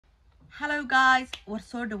Hello guys, we're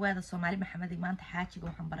so dhawaada Somali Maxamedi maanta xaajiga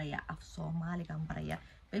waxaan barayaa Afsoomali gaan barayaa.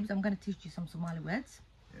 Babes, I'm going to teach you some Somali words.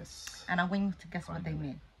 Yes. And I want you to guess what they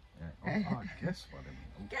mean. Yeah. Guess what they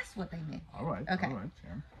mean. Guess what they mean. All right. Okay. All right.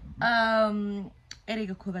 Yeah.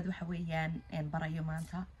 Ereyga koobaad waxa weeyaan barayo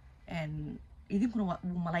maanta idinkuna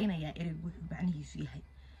wuu malaynayaa ereygu wuxuu macnihiisu yahay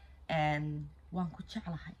waan ku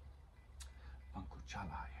jeclahay. Waan ku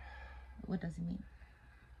jeclahay. What does it mean?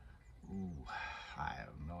 Ooh, I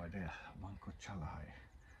have no idea. Waan ku jeclahay.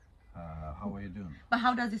 How are you doing? But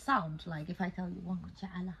how does it sound like if I tell you waan ku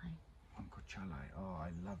jeclahay? Waan ku jeclahay. Oh,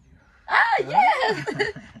 I love you. Ah, yes!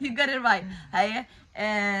 You got it right. Hey,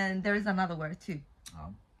 and there is another word too.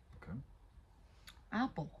 Okay.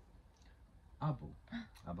 Apple. Apple.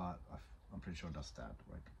 I'm pretty sure that's dad,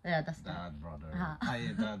 right? Yeah, that's dad, brother.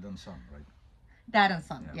 Dad and son, right? Dad and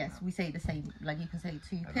son. Yeah, yes, we say the same. Like you can say it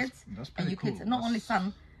to your kids, that's and your cool. kids. Not only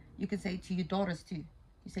son, you can say it to your daughters too.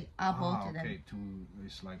 You say apple to them. Okay,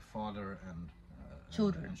 it's like father and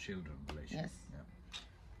children. And children relation. Yes. Yeah.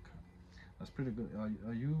 Okay. That's pretty good.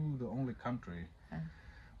 Are you the only country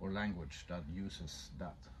or language that uses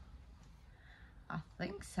that? I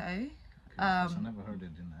think so. I never heard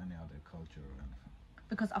it in any other culture or anything.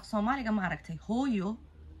 Because Afsoomaliga ma aragtay hooyo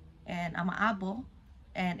ama abo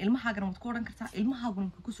ilmahaagana waad ku odhan kartaa ilmahaaguna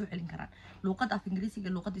wuxuu ku soo celin karaan luqadda af ingiriisiga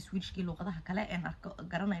luqadda swedish-ka luqadaha kale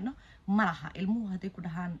garanayno ma laha ilmuhu hadday ku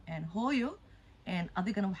dhahaan hooyo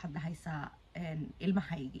adigana waxaad dhahaysaa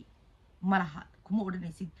ilmahaygi ma laha kuma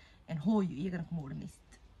odhanaysid hooyo iyagana kuma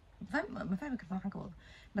odhanaysid ma fahmi kartaa waxaan ka wado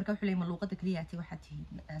marka wuxuu leeyahay luqadda keliyaati waxaad tihiin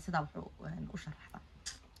sidaa wuxuu u sharaxdaa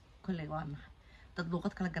kolley waa nahay dad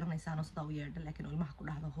luqad kala garanaysaanoo sidaa u yeedha laakiin ilmaha ku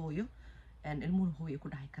dhahdo hooyo ilmuhuna hooyo ku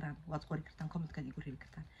dhahay karaan waad qori kartaan commentkaad igu reebi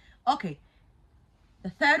kartaan. Okay,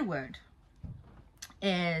 the third word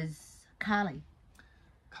is kale.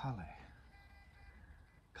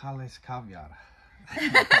 Kale is caviar.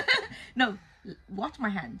 No, watch my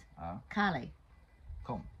hand. Kale.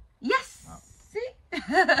 Come. Yes. See?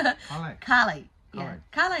 Kale. Kale. Yeah.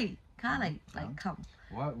 Kale. Like come.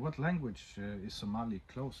 What language is Somali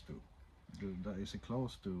close to? Is it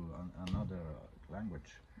close to another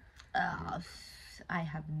language? I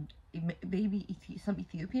haven't. Maybe some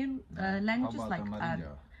Ethiopian languages like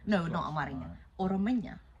no, not Amarinya.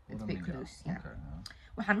 Oromanya. It's a bit close. Yeah. Okay,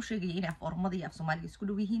 waxaan u sheegay in af Oromada iyo af Soomaaliga isku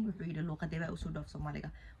dhow yihiin wuxuu yiri luqadeeba u soo dhaaf Soomaaliga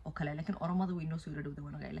oo kale laakiin Oromada way noo soo dhawda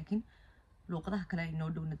wanaagay laakiin luqadaha kale ay noo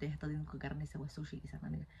dhowna dad idinku garanaysa waa soo sheegaysan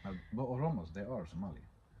aniga. But Oromos, they are Somali.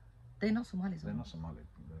 They're not Somalis. They're not Somali.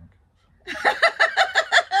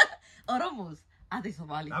 Oromos. Are they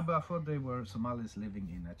Somalis? But I thought they were Somalis living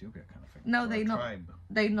in Ethiopia kind of thing. No, they're not. Tribe.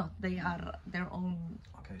 They're not. They are their own.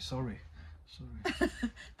 Okay, sorry.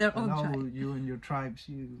 Their own now tribe. You and your tribes,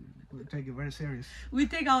 you take it very serious. We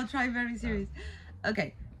take our tribe very serious.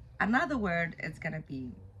 Okay, another word is gonna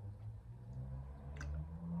be.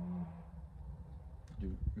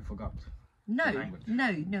 You forgot. No, I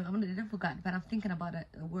didn't forget, but I'm thinking about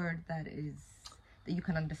a word that you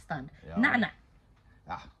can understand. Yeah. Nana.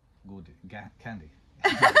 Ah, good. Candy.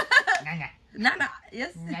 Nana.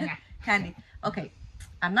 Yes. Nana. Candy. Okay.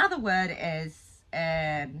 Another word is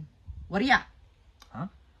wariyaa. Huh?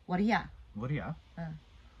 Wariyaa. Wariyaa.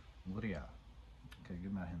 Wariyaa. Okay,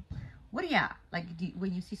 give me a hint. Wariyaa. Like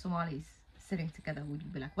when you see Somalis sitting together, would you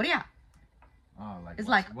be like wariyaa? Oh, like it's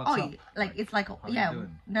like what's oi, up? like it's like yeah.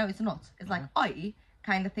 No, it's not. It's like oi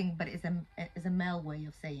kind of thing, but it's a male way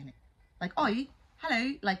of saying it. Like oi,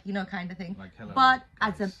 hello, like kind of thing. Like hello. But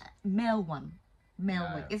guys. as a male one,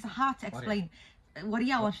 way. It's hard to explain.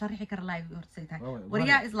 Wariyaa wa sharixi kara live or say that.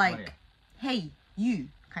 Wariyaa is like hey you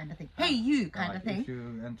kind of thing. Hey you kind of thing. If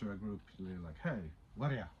you enter a group, you're like hey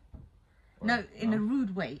wariyaa. No, in a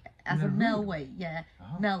rude way, as a male way, yeah,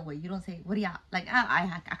 male way. You don't say wariyaa. Like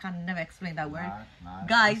I can never explain that word.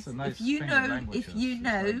 Guys, nice if you know,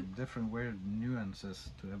 like different weird nuances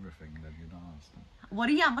to everything that you don't understand.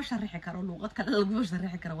 wariyaa ma sharixi karo luqad kale lagu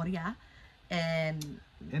sharixi karo wariyaa.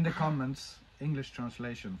 In the comments, English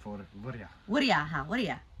translation for wariyaa.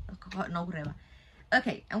 Wariyaa. No reeba.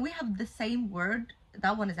 Okay, and we have the same word.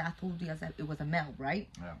 That one is I told you it was a male, right?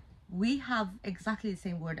 Yeah. We have exactly the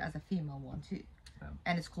same word as a female one too,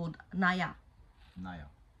 and it's called naya. Naya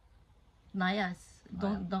is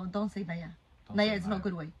don't say naya. Naya is not a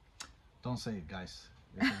good way. Don't say it, guys.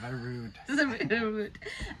 It's very rude. It's very rude.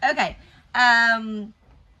 Okay.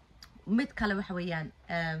 Mid kale waxa weeyaan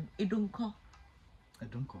idunko.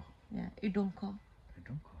 Yeah, idunko.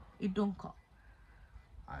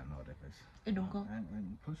 I know that is. Idunko.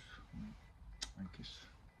 And push and kiss.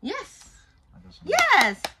 Yes. I got some.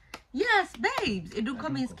 Yes. Yes, babes. Idunko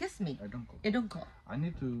means Idunko. kiss me. Idunko. Idunko. I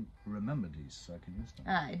need to remember these so I can use them.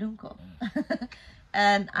 Idunko.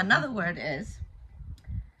 And another word is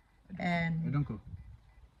Idunko.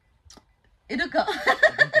 Idunko.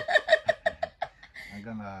 I'm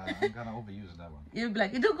gonna overuse that one. You'll be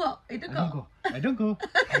like Idunko. Idunko. Idunko.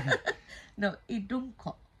 No,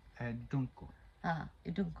 Idunko. Idunko.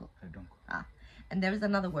 Idunko. Idunko. And there is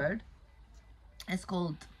another word. It's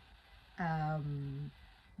called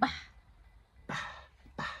bah.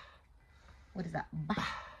 What is that? Bah.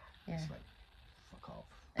 Yeah. It's like fuck off.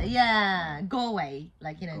 Yeah, go away.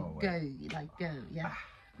 Like, you know, Go go. Like, go. Yeah.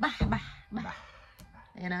 Bah, bah, bah.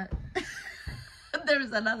 You know? There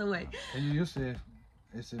is another way. Can you use it?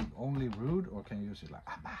 Is it only rude or can you use it like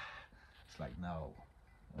bah? It's like no.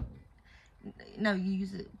 No, you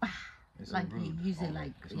use it bah. It's Like rude. you use it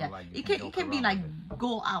like, It's yeah. not like you It can can joke be around like with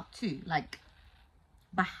go out too. Like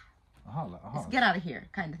bah. Just get out of here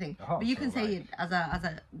kind of thing. But you so can say like-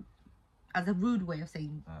 it as a rude way of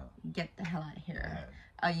saying get the hell out of here.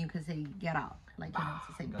 Yeah. Or you can say get out. Like, you know, it's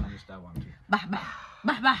the same. I'm gonna use that one too. Bah, bah,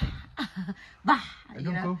 bah, bah, bah,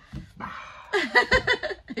 you know?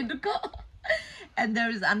 Idunko. And there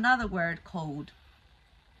is another word called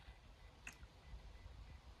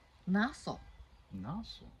naso.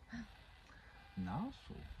 Naso.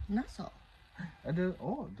 Naso. Naso. The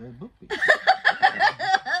boopy.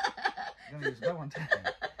 I'm gonna use that one too.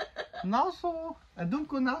 Naso.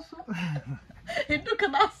 Idunko naso.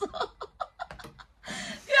 Idunko naso.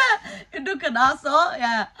 Yeah, Idunko naso.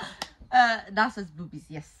 Yeah. Naso's boobies,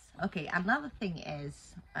 yes. Okay, another thing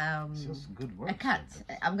is It's just good words. a cat.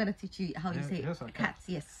 I'm gonna teach you how you say Yes, a cat. cats,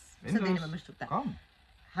 yes. Windows. So Come.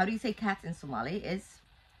 how do you say cat in Somali is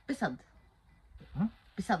bisad. Huh?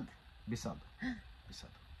 Bisad. Bisad.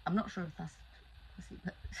 Bisad. I'm not sure if that's pussy,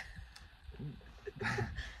 but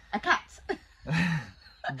a cat.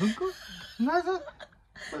 Dunko? Nasa?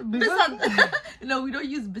 Bisad. No, we don't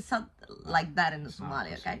use bisad like that in not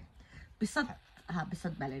Somali, pussy. okay? Bisad.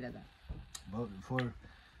 Bisad baleda. But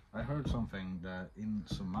I heard something that in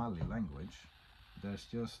Somali language, there's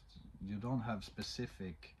just, you don't have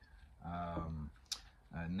specific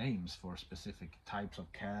names for specific types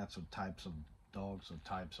of cats or types of dogs or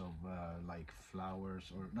types of like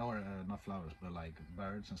flowers or no, not flowers, but like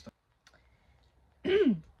birds and stuff.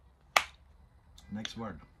 Next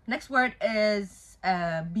word. Next word is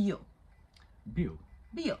bio. Bio.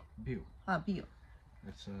 Bio. Bio. Bio.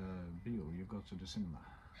 It's bio. You go to the cinema.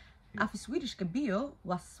 Af Swedishka bio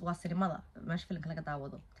waa cinemada meesha filimka laga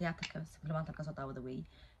daawado tiyaatarka filimanta laga soo daawado weey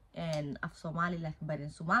and af Somali laakiin but in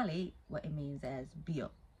Somali what it means as bio.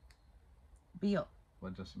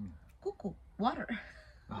 What does it mean? Cuckoo, water.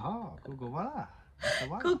 Aha, kugo wala.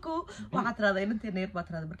 Cuckoo waxaad tiraahdaa inanteena yar baad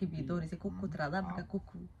tiraahdaa markay biyo doonaysay cuckoo tiraahdaa marka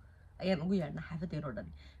cuckoo ayaan ugu yeedhnaa xaafadeen oo dhan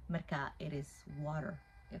marka it is water.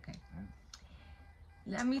 Okay.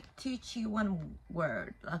 Let me teach you one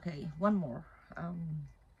word. Okay, one more.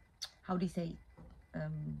 How do you say?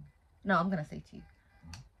 No, I'm gonna say to you.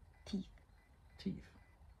 Teeth. Teeth.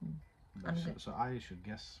 I'm So, good. so I should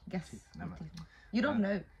guess. Guess. Teeth. what No, teeth mean. You don't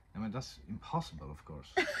know. I mean that's impossible, of course.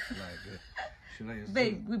 Like, should I just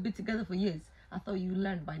Babe, we've been together for years. I thought you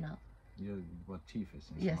learned by now. what teeth is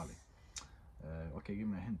in Yes. Somali? Okay, give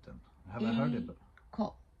me a hint then. Have I heard it? But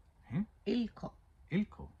Ilko. Hmm? Ilko.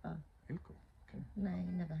 Ilko. Oh. Ilko. Okay. No, I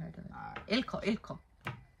never heard of it. Ah, Ilko.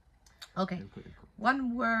 Okay. Ilko.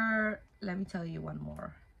 One word. Let me tell you one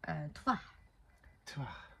more. Tufah. Twa.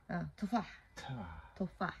 Tufah. Twa.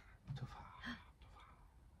 Tufah. Tufa.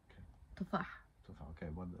 Tufah. Tufa. Okay,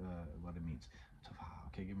 what it means? Tufa.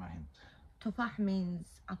 Okay, give me a hint. Tufah means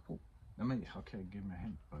apple. I mean, okay, give me a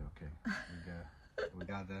hint. But okay, we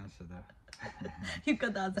got the answer there. You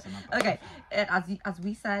got the answer. It's an apple. Okay, and as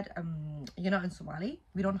we said, you know, in Somali,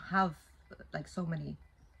 we don't have like so many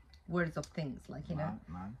words of things. Like, you know,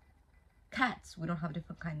 Man. cats. We don't have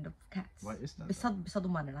different kind of cats. What is that? Bisad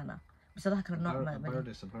umanana. Bisadaha kala nooc A bird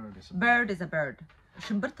is a bird is a bird is a bird.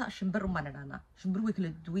 Shimbirta shimbir umanana. Shimbir way kala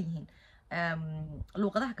duwan yihiin.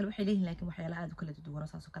 luqadaha kale waxay leeyihiin laakiin waxyaalo aad u kala duwan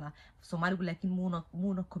saas oo kala Soomaaligu laakiin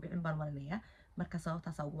muuna kobcin baan malinaya marka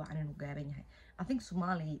sababtaas ugu wacan inuu gaaban yahay. I think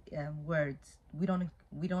Somali words we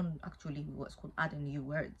don't actually what's called add new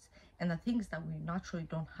words, and the things that we naturally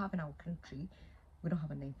don't have in our country we don't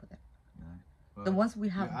have a name for them. Well, The ones we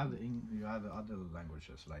have, you add other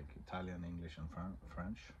languages like Italian, English, and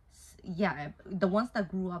French. yeah, the ones that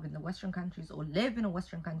grew up in the Western countries or live in the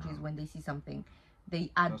Western countries, when they see something, they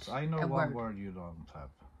add Because I know a one word. word you don't have.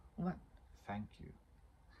 What? Thank you.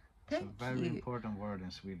 Thank It's a very you. important word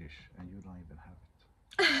in Swedish, and you don't even have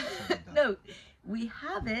it. No, we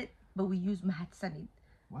have it, but we use mahatsanid.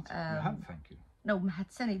 What? You Um, have thank you. No,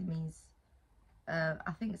 mahadsanid means,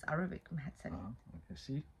 I think it's Arabic, mahadsanid. Okay,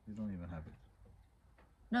 see? You don't even have it.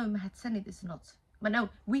 No, mahadsanid is not. But no,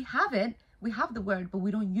 we have it. We have the word, but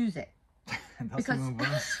we don't use it. That's Because- even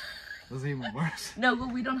worse. That's even worse. No,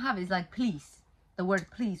 what we don't have is like please. The word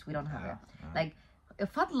please, we don't have it. Like,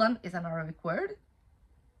 fadlan is an Arabic word.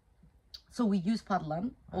 So we use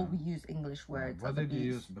fadlan, or we use English words. What as a did you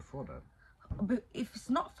please. use before that? But if it's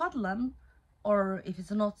not fadlan, or if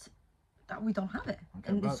it's not, that we don't have it. Okay,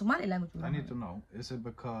 In the but Somali language, we I don't need have to know, is it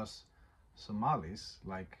because Somalis,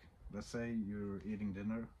 like, let's say you're eating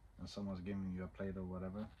dinner and someone's giving you a plate or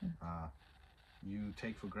whatever, you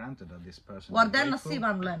take for granted that this person Well, is then grateful. nasib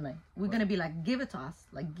aan leenahay. We're gonna be like, give it to us.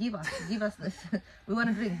 Like, give us this. We want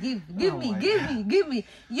to drink. Give Oh me, my give me.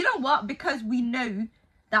 You know what? Because we know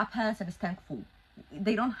that person is thankful.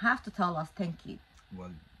 They don't have to tell us thank you. Well,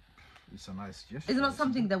 it's a nice gesture. It's not isn't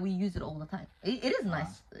something it? that we use it all the time. It is a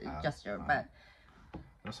nice gesture, but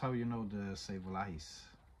That's how you know the Savolais.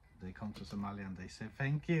 They come to Somalia and they say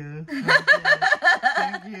thank you.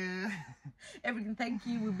 Thank you. everything thank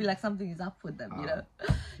you would be like something is up with them, you know.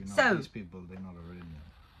 You know, So- these people, they're not original.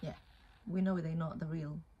 Yeah, we know they're not the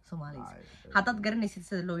real Somalis. Aye. Haddaad garanaysid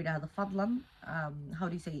sida loo yidhaahdo fadlan, how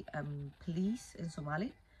do you say please in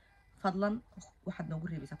Somali? Fadlan waxaad noogu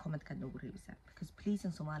reebaysaa commentkaad noogu reebaysaa, because please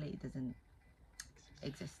in Somali it doesn't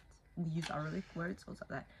exist. We use Arabic words also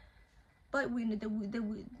that, but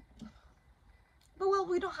but well,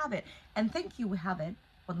 we don't have it. And thank you, we have it.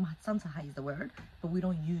 But mahadsan tahay is the word, but we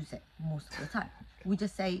don't use it most of the time. We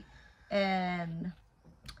just say, and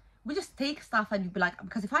we just take stuff, and you'd be like,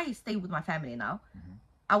 because if I stay with my family now,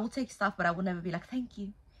 I will take stuff, but I will never be like, thank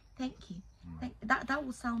you. That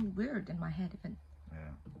will sound weird in my head even.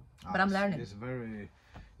 Yeah. But I'm learning. It's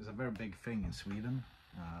a very big thing in Sweden.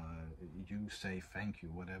 You say thank you,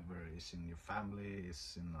 whatever is in your family,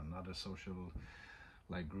 is in another social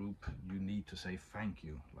like group. You need to say thank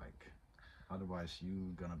you, like otherwise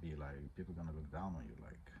you gonna be like, people gonna look down on you,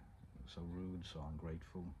 like so rude, so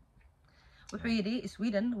ungrateful. wuxuu yidhi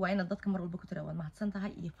Sweden waa inaad dadka mar walba ku tira waad mahadsan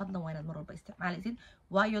tahay iyo fadlan waa inaad mar walba isticmaalaysid,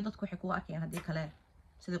 waayo dadku waxay kugu arkayaan haddii kale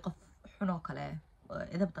sidii qof xun oo kale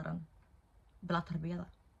edab daran bilaa tarbiyada,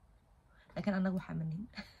 laakiin annaga waxaa manin.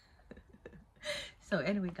 So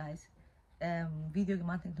anyway guys, videoga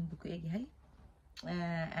maanta intan buu ku egyahay,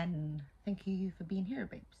 and thank you for being here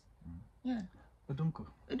babes. Yeah, Bedunko.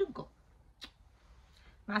 idunko.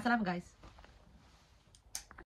 مع السلامة guys.